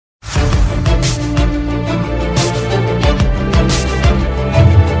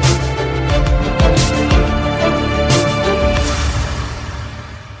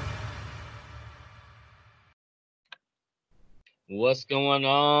What's going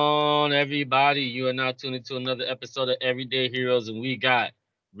on, everybody? You are now tuned into another episode of Everyday Heroes, and we got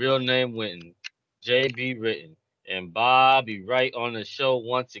real name Witten, JB Written, and Bobby right on the show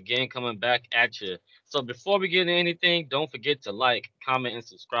once again, coming back at you. So before we get into anything, don't forget to like, comment, and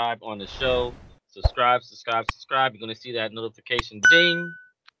subscribe on the show. Subscribe, subscribe, subscribe. You're gonna see that notification ding,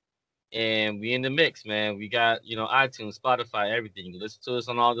 and we in the mix, man. We got iTunes, Spotify, everything. You can listen to us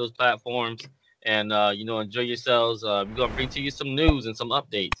on all those platforms, and enjoy yourselves. We're gonna bring to you some news and some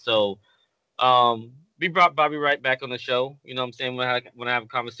updates. So we brought Bobby right back on the show. You know what I'm saying? When I have a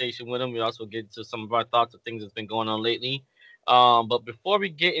conversation with him, we also get to some of our thoughts of things that's been going on lately. But before we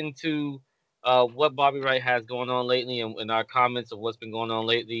get into what Bobby Wright has going on lately and our comments of what's been going on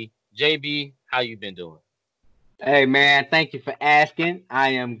lately, JB, how you been doing? Hey man, thank you for asking. I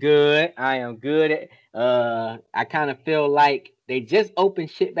am good. I am good. I kind of feel like they just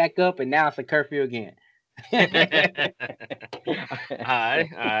opened shit back up, and now it's a curfew again. All But right, all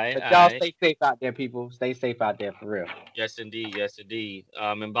right, all y'all right. stay safe out there, people. Stay safe out there for real. Yes, indeed. Yes, indeed.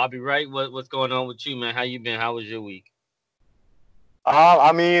 And Bobby Wright, what's going on with you, man? How you been? How was your week?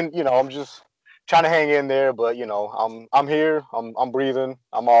 I mean, I'm just trying to hang in there, but I'm here. I'm breathing.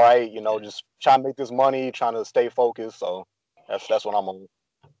 I'm all right. Yeah. Just trying to make this money, trying to stay focused. So that's what I'm on.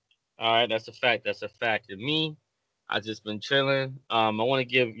 All right, that's a fact. That's a fact. And me, I just been chilling. I want to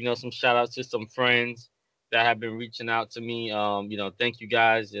give some shout outs to some friends that have been reaching out to me. Thank you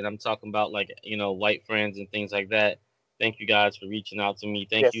guys, and I'm talking about like white friends and things like that. Thank you guys for reaching out to me.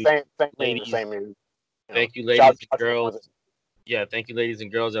 Yeah, Thank you, same here, ladies. same here. Thank you, Shout ladies and out to the ones that, girls. Yeah, thank you, ladies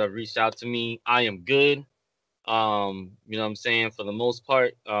and girls that have reached out to me. I am good. You know what I'm saying? For the most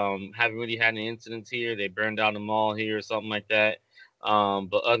part, haven't really had any incidents here. They burned down the mall here or something like that.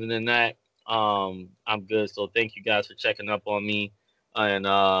 But other than that, I'm good. So thank you guys for checking up on me. And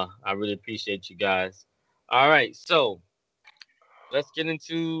I really appreciate you guys. All right, so let's get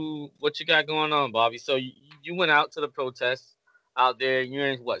into what you got going on, Bobby. So you went out to the protests out there. You're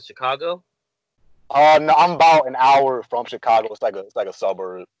in what, Chicago? no, I'm about an hour from Chicago. It's like a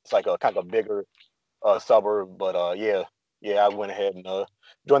suburb. It's like a kind of a bigger suburb. But yeah, I went ahead and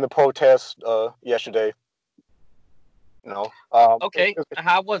joined the protest yesterday. You know, Okay.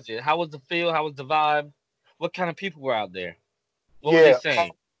 How was it? How was the feel? How was the vibe? What kind of people were out there? What were they yeah.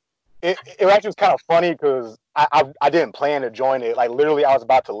 saying? It actually was kind of funny because I didn't plan to join it. Like literally, I was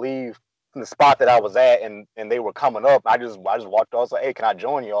about to leave from the spot that I was at, and they were coming up. I just walked off. I was like, "Hey, can I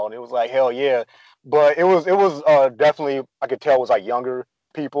join y'all?" And it was like, "Hell yeah!" But it was definitely, I could tell, it was like younger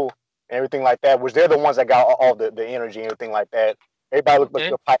people and everything like that. Which they're the ones that got all the energy and everything like that. Everybody looked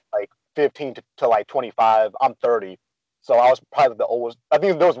Okay. like 15 to like 25. I'm 30, so I was probably the oldest. I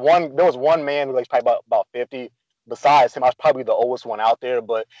think there was one man who was probably about 50. Besides him, I was probably the oldest one out there.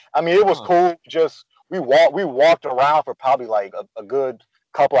 But I mean, it was Huh. cool. Just we walked around for probably like a good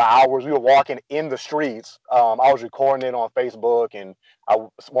couple of hours. We were walking in the streets. I was recording it on Facebook, and I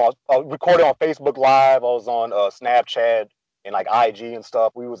recorded on Facebook Live. I was on Snapchat and like IG and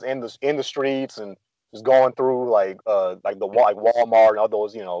stuff. We was in the streets and just going through like like Walmart and all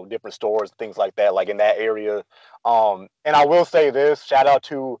those different stores, things like that, like in that area. And I will say this: shout out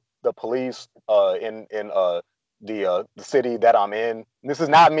to the police in the city that I'm in. This is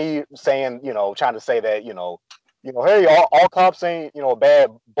not me saying, trying to say that, hey, all cops ain't,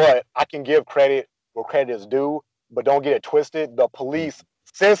 bad, but I can give credit where credit is due, but don't get it twisted. The police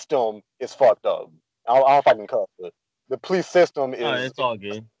system is fucked up. I don't know if I can cuss, but the police system All right, is it's all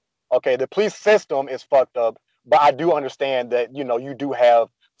good. okay. The police system is fucked up, but I do understand that, you do have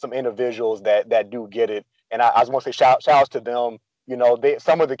some individuals that do get it. And I just want to say shout outs to them.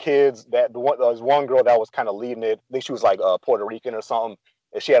 Some of the kids there was one girl that was kind of leading it. I think she was like Puerto Rican or something,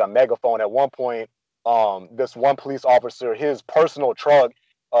 and she had a megaphone at one point. This one police officer, his personal truck,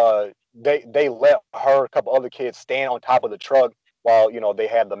 they let her, a couple other kids, stand on top of the truck while they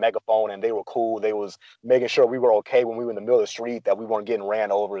had the megaphone, and they were cool. They was making sure we were okay when we were in the middle of the street, that we weren't getting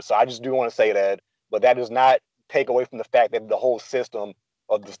ran over. So I just do want to say that, but that does not take away from the fact that the whole system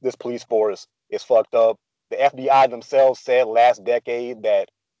of this police force is fucked up. The FBI themselves said last decade that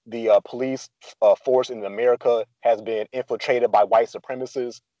the police force in America has been infiltrated by white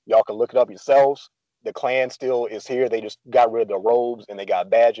supremacists. Y'all can look it up yourselves. The Klan still is here. They just got rid of the robes and they got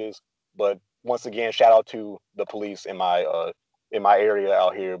badges. But once again, shout out to the police in my area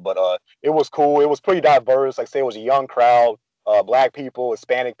out here. But it was cool. It was pretty diverse. Like I say, it was a young crowd. Black people,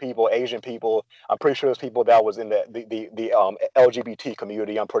 Hispanic people, Asian people. I'm pretty sure there's people that was in the LGBT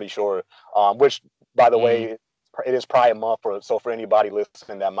community. I'm pretty sure, which, by the Mm. way, it is Pride Month. For anybody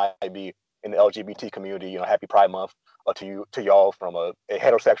listening that might be in the LGBT community, happy Pride Month to y'all from a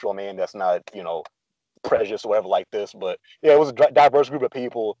heterosexual man that's not prejudice or whatever like this. But yeah, it was a diverse group of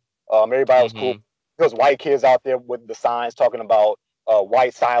people. Everybody was cool. Mm-hmm. There was white kids out there with the signs talking about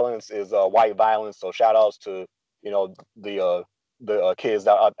white silence is white violence. So shout outs to you know the kids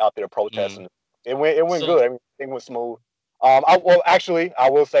out there Mm. protesting. It went So good. Everything went smooth. Well, actually, I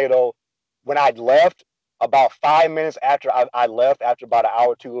will say though, when I left, about 5 minutes after I left, after about an hour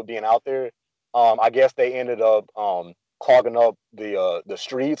or two of being out there, I guess they ended up clogging up the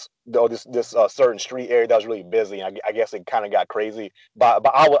streets. Though this certain street area that was really busy. I guess it kind of got crazy. But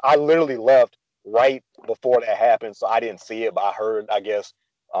I literally left right before that happened, so I didn't see it. But I heard. I guess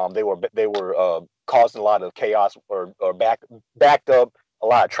they were causing a lot of chaos or backed up a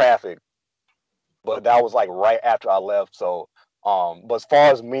lot of traffic. But that was like right after I left. So, but as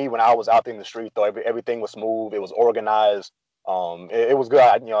far as me, when I was out there in the street, though, everything was smooth. It was organized. It was good.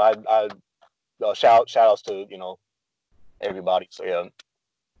 I shout outs to everybody. So yeah,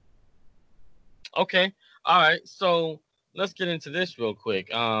 okay, all right. So let's get into this real quick.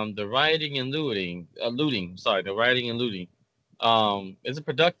 The rioting and looting. Sorry, the rioting and looting. Is it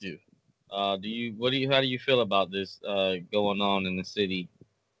productive? How do you feel about this going on in the city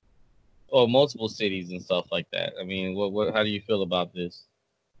or multiple cities and stuff like that? I mean, how do you feel about this?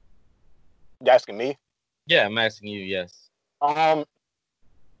 you asking me. Yeah, I'm asking you. Yes. Um,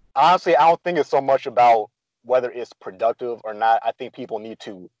 Honestly, I don't think it's so much about whether it's productive or not. I think people need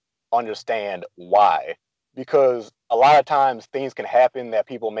to understand why, because a lot of times things can happen that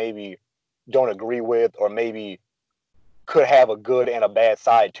people maybe don't agree with, or maybe could have a good and a bad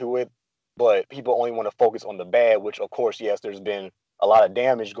side to it, but people only want to focus on the bad, which of course, yes, there's been a lot of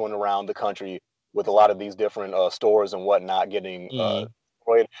damage going around the country with a lot of these different stores and whatnot getting Mm.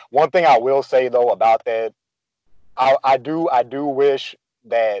 destroyed. One thing I will say though about that, I do wish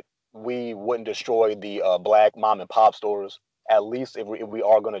that we wouldn't destroy the black mom and pop stores. At least if we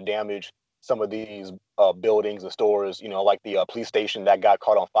are going to damage some of these buildings and stores, like the police station that got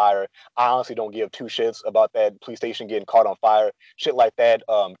caught on fire. I honestly don't give two shits about that police station getting caught on fire. Shit like that.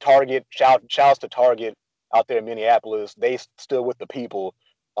 Target, shouts to Target out there in Minneapolis. They stood with the people.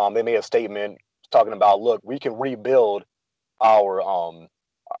 They made a statement talking about, look, we can rebuild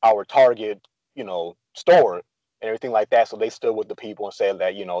our Target, store and everything like that. So they stood with the people and said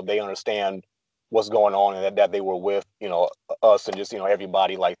that they understand what's going on, and that they were with us and just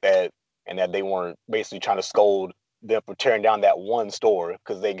everybody like that, and that they weren't basically trying to scold them for tearing down that one store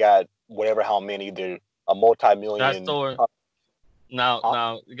because they got whatever how many they're a That multi-million. store. Now, Uh,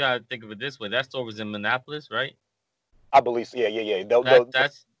 now you gotta think of it this way. That store was in Minneapolis, right? I believe so. Yeah. That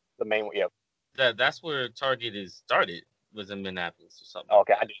that's The main one. Yeah. that's where Target is started. Was in Minneapolis or something like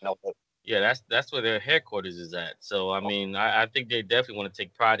Okay, I that. didn't know that. Yeah, that's where their headquarters is at. So I mean, I think they definitely want to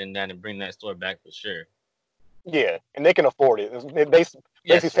take pride in that and bring that store back for sure. Yeah, and they can afford it. They basically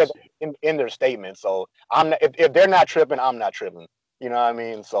Yes, said yes. that in their statement. So I'm not, if they're not tripping, I'm not tripping. You know what I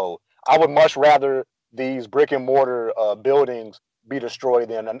mean? So I would much rather these brick and mortar buildings be destroyed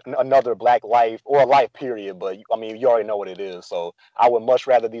than another black life or a life period. But I mean, you already know what it is. So I would much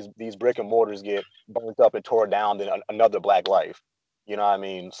rather these brick and mortars get burnt up and tore down than another black life. You know what I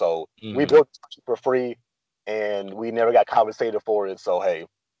mean? So we Hmm. built this for free, and we never got compensated for it. So hey,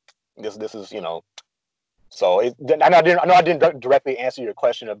 this is so I know I didn't directly answer your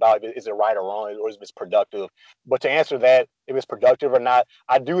question about is it right or wrong or is it productive. But to answer that, if it's productive or not,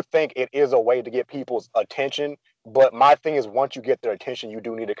 I do think it is a way to get people's attention. But my thing is, once you get their attention, you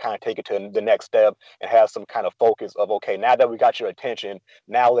do need to kind of take it to the next step and have some kind of focus of, okay, now that we got your attention,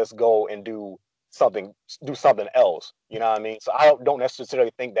 now let's go and something, do something else. You know what I mean? So I don't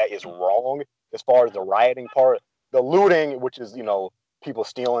necessarily think that is wrong as far as the rioting part. The looting, which is people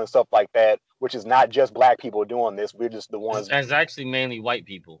stealing and stuff like that, which is not just black people doing this. We're just the ones. It's actually mainly white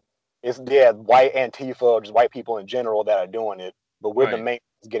people. It's yeah, white Antifa or just white people in general that are doing it. But we're the Right. main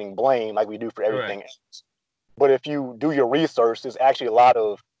ones getting blamed like we do for everything Correct. else. But if you do your research, there's actually a lot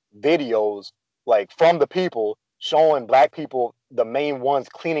of videos like from the people showing black people the main ones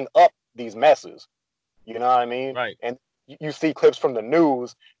cleaning up these messes. You know what I mean? Right. And you see clips from the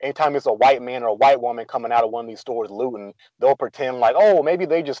news. Anytime it's a white man or a white woman coming out of one of these stores looting, they'll pretend like, oh, maybe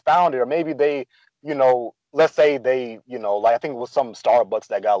they just found it, or maybe they, let's say they, like I think it was some Starbucks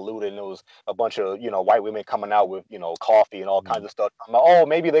that got looted, and it was a bunch of white women coming out with coffee and all kinds Mhm. of stuff. I'm like, oh,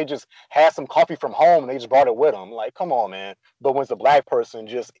 maybe they just had some coffee from home and they just brought it with them. Like, come on, man. But when it's a black person,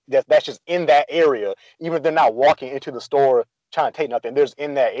 just that's just in that area, even if they're not walking into the store trying to take nothing, there's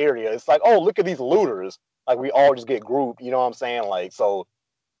in that area. It's like, oh, look at these looters, like we all just get grouped. You know what I'm saying? Like, so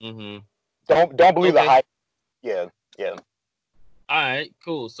Mhm. don't believe the Okay. hype. Yeah, yeah. All right.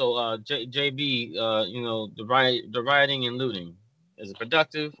 Cool. So, JB, the rioting and looting is it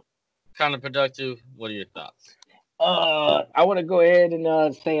productive? counterproductive? What are your thoughts? I want to go ahead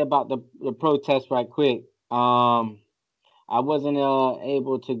and say about the protest right quick. I wasn't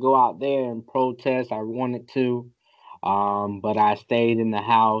able to go out there and protest. I wanted to, but I stayed in the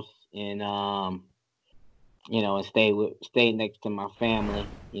house and and stayed next to my family.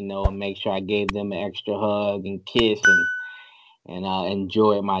 And make sure I gave them an extra hug and kiss and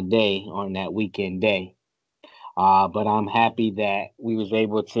enjoyed my day on that weekend day. But I'm happy that we was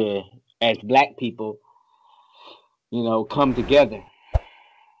able to, as Black people, come together.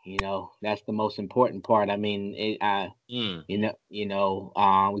 That's the most important part. I mean, Mm.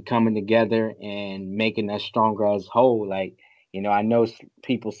 we coming together and making us stronger as whole. Like, I know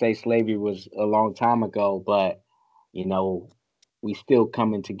people say slavery was a long time ago, but you know, we still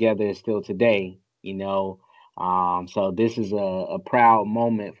coming together still today. So this is a proud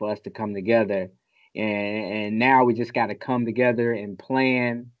moment for us to come together, and now we just got to come together and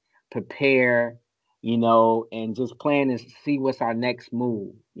plan, prepare, and just plan and see what's our next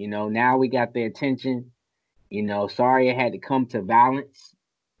move. Now we got their attention. Sorry it had to come to violence,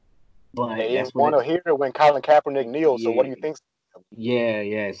 They but didn't that's what want it. to hear it when Colin Kaepernick kneeled. So what Yeah, do you think?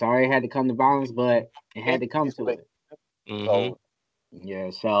 yeah. Sorry it had to come to violence, but it had to come to So it. Mm-hmm. so Yeah,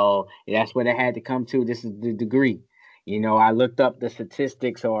 so that's what it had to come to. This is the degree. I looked up the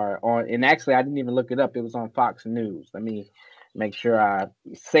statistics and actually I didn't even look it up. It was on Fox News. Let me make sure I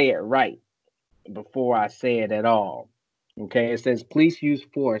say it right before I say it at all. Okay, it says police use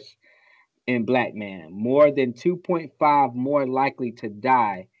force in Black man, more than 2.5 more likely to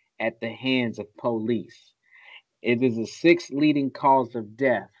die at the hands of police. It is the sixth leading cause of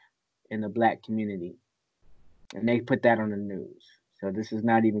death in the Black community. And they put that on the news. So this is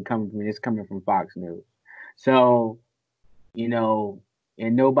not even coming from me, it's coming from Fox News. So, you know,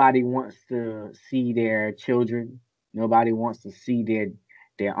 and nobody wants to see their children, nobody wants to see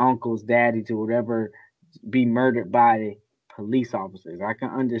their uncles, daddies, or whatever be murdered by police officers. I can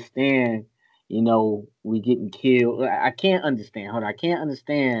understand, we getting killed. I can't understand. Hold on. I can't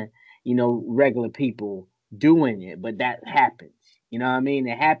understand, regular people doing it, but that happens. You know what I mean?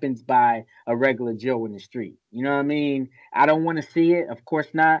 It happens by a regular Joe in the street. You know what I mean? I don't want to see it, of course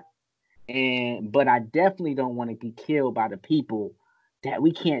not. But I definitely don't want to be killed by the people that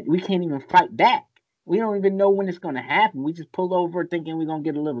we can't even fight back. We don't even know when it's gonna happen. We just pull over thinking we're gonna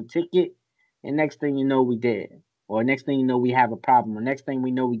get a little ticket, and next thing you know we dead. Or next thing you know we have a problem. Or next thing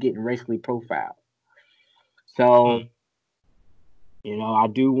we know we getting racially profiled. Mm. So, I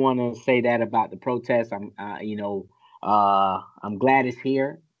do want to say that about the protest. I'm glad it's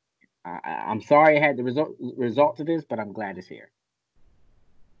here. I'm sorry it had the result to this, but I'm glad it's here.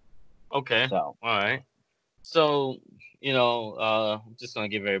 Okay. So, All right. So, I'm just gonna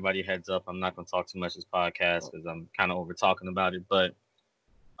give everybody a heads up. I'm not gonna talk too much this podcast because I'm kind of over talking about it. But,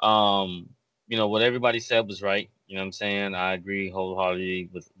 um, what everybody said was right. You know what I'm saying? I agree wholeheartedly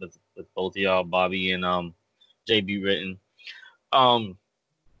with both of y'all, Bobby and JB Written. Um,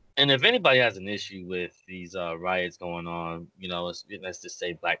 and if anybody has an issue with these riots going on, let's just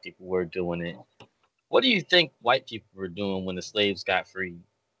say black people were doing it. What do you think white people were doing when the slaves got freed?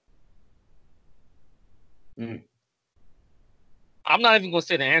 mm, I'm not even gonna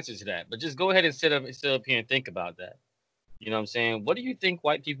say the answer to that, but just go ahead and sit up here and think about that. You know what I'm saying? What do you think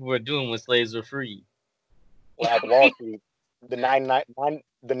white people were doing when slaves were freed? Black Wall Street, the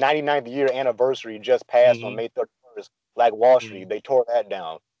 99th year anniversary just passed on Mm-hmm. May 31st. Black Wall Mm-hmm. Street, they tore that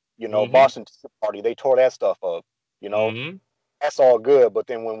down. Mm-hmm. Boston Tea Party, they tore that stuff up. You know, Mm-hmm. that's all good. But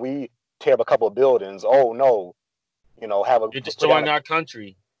then when we tear up a couple of buildings, oh no, have a You're put down destroying our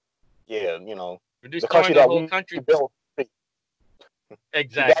country. yeah, We're the destroying country the that whole we country. built. Keep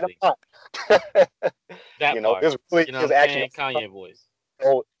that in Exactly. mind. That part. This really You know what is I'm actually saying? Kanye voice.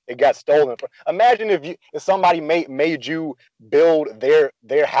 it got stolen from. Imagine if somebody made you build their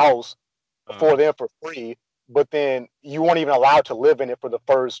house for Uh-huh. them for free, but then you weren't even allowed to live in it for the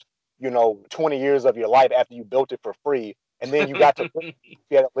first 20 years of your life after you built it for free, and then you got to you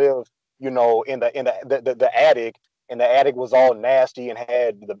had to live in the attic, and the attic was all nasty and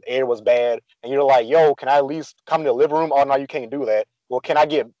had the air was bad, and you're like, yo, can I at least come to the living room? Oh no, you can't do that. Well, can I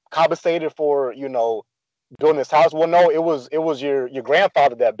get compensated for building this house? Well, no, it was your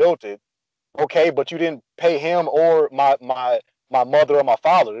grandfather that built it. Okay, but you didn't pay him or my mother or my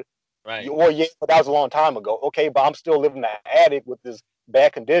father. Right. Well, yeah, but that was a long time ago. Okay, but I'm still living in the attic with this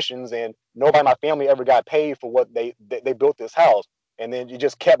bad conditions, and nobody in my family ever got paid for what they built this house. And then you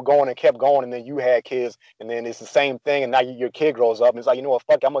just kept going and kept going, and then you had kids, and then it's the same thing. And now your kid grows up, and it's like, you know what,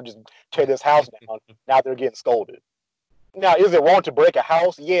 fuck, I'm gonna just tear this house down. Now they're getting scolded. Now, is it wrong to break a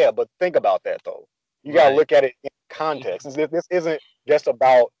house? Yeah, but think about that though. You gotta Right. look at it in context. This isn't just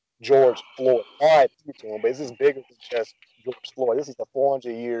about George Floyd. R.I.P. to him, but this is bigger than just George Floyd. This is the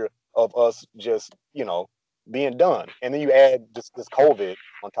 400 year of us just being done, and then you add this COVID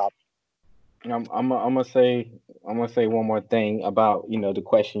on top. I'm gonna say one more thing about the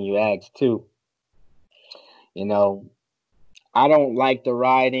question you asked too. You know, I don't like the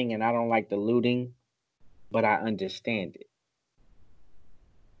rioting and I don't like the looting, but I understand it.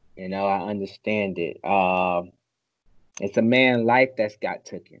 I understand it. It's a man life that's got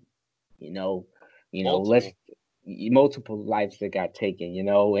taken. You know, let's Multiple. multiple lives that got taken.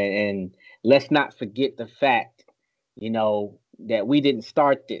 And let's not forget the fact, that we didn't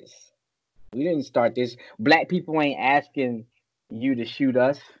start this. We didn't start this. Black people ain't asking you to shoot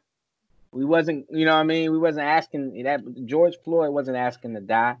us. We wasn't, what I mean? We wasn't asking that. George Floyd wasn't asking to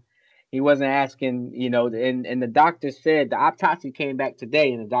die. He wasn't asking, and the doctor said the autopsy came back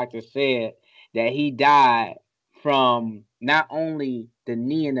today, and the doctor said that he died from not only the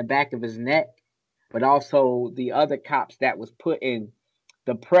knee in the back of his neck, but also the other cops that was putting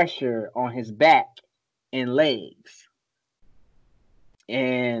the pressure on his back and legs.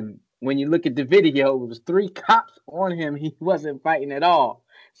 And when you look at the video, it was three cops on him. He wasn't fighting at all.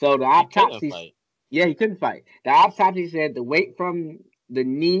 So the He couldn't autopsy, fight. yeah, he couldn't fight. The autopsy said the weight from the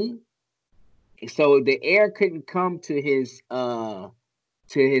knee, so the air couldn't come to his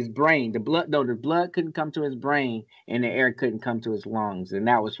brain. The blood couldn't come to his brain, and the air couldn't come to his lungs, and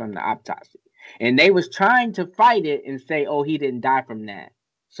that was from the autopsy. And they was trying to fight it and say, oh, he didn't die from that,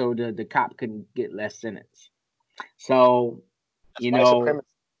 so the cop couldn't get less sentence. So That's you white know, supremacy,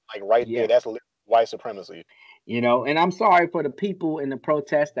 like right there. yeah. That's white supremacy. And I'm sorry for the people in the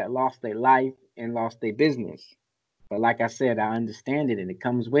protest that lost their life and lost their business. But like I said, I understand it and it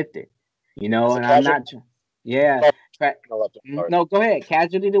comes with it. As a And I'm casual, not, yeah. oh, Fa- no, sorry. No, go ahead.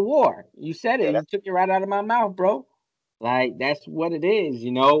 Casualty to war. You said Yeah, it. You that's took it right out of my mouth, bro. Like that's what it is,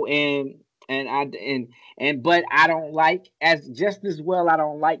 and I and but I don't like as just as well. I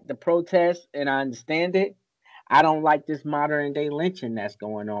don't like the protest, and I understand it. I don't like this modern day lynching that's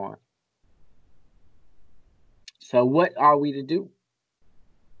going on. So what are we to do?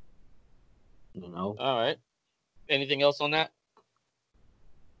 You know. All right. Anything else on that,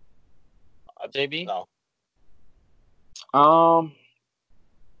 JB? no. Um.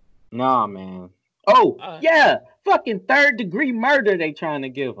 Nah, man. Oh All right. yeah, fucking third degree murder. They trying to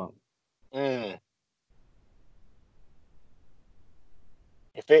give him. Mm.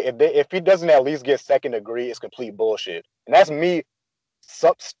 If he doesn't at least get second degree, it's complete bullshit. And that's me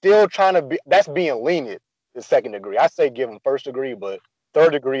still trying to be. That's being lenient. Is second degree. I say give him first degree, but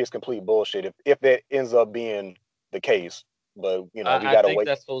third degree is complete bullshit. If that ends up being the case, but we I gotta think wait.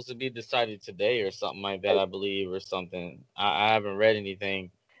 that's supposed to be decided today or something like that, I believe, or something. I haven't read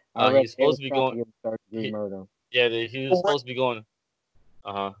anything. I He read was they supposed was to be trying to going. give him third degree He, murder. yeah, he was supposed to be going.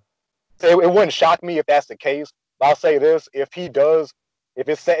 Uh huh. It wouldn't shock me if that's the case. But I'll say this: if he does, if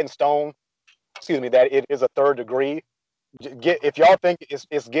it's set in stone, excuse me, that it is a third degree. If y'all think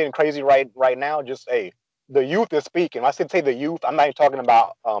it's getting crazy right now, just hey, the youth is speaking. When I say the youth, I'm not even talking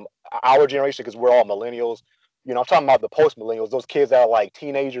about our generation because we're all millennials. I'm talking about the post millennials, those kids that are like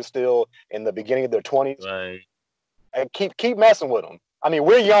teenagers still in the beginning of their 20s. Right. And keep messing with them. I mean,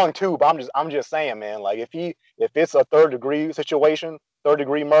 we're young too, but I'm just saying, man. Like if it's a third degree situation, third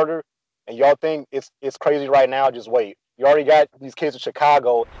degree murder, and y'all think it's crazy right now, just wait. You already got these kids in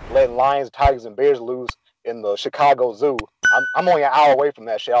Chicago letting lions, tigers, and bears loose in the Chicago Zoo. I'm only an hour away from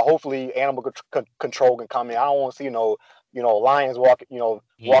that shit. Hopefully, animal control can come in. I don't want to see lions walking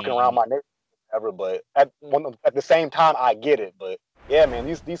around my neighborhood ever. But at the same time, I get it. But yeah, man,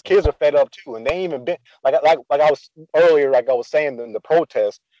 these kids are fed up too, and they ain't even been like I was earlier, like I was saying in the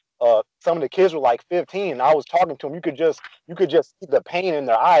protest. Some of the kids were like 15. And I was talking to them. You could just see the pain in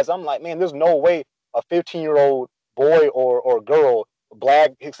their eyes. I'm like, man, there's no way a 15-year-old boy or girl,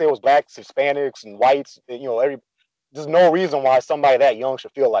 black, he said it was blacks, Hispanics, and whites. There's no reason why somebody that young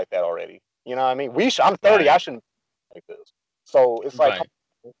should feel like that already. You know what I mean? I'm 30. I Right. shouldn't feel like this. So it's like,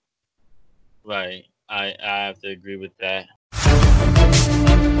 Right. Right. I have to agree with that.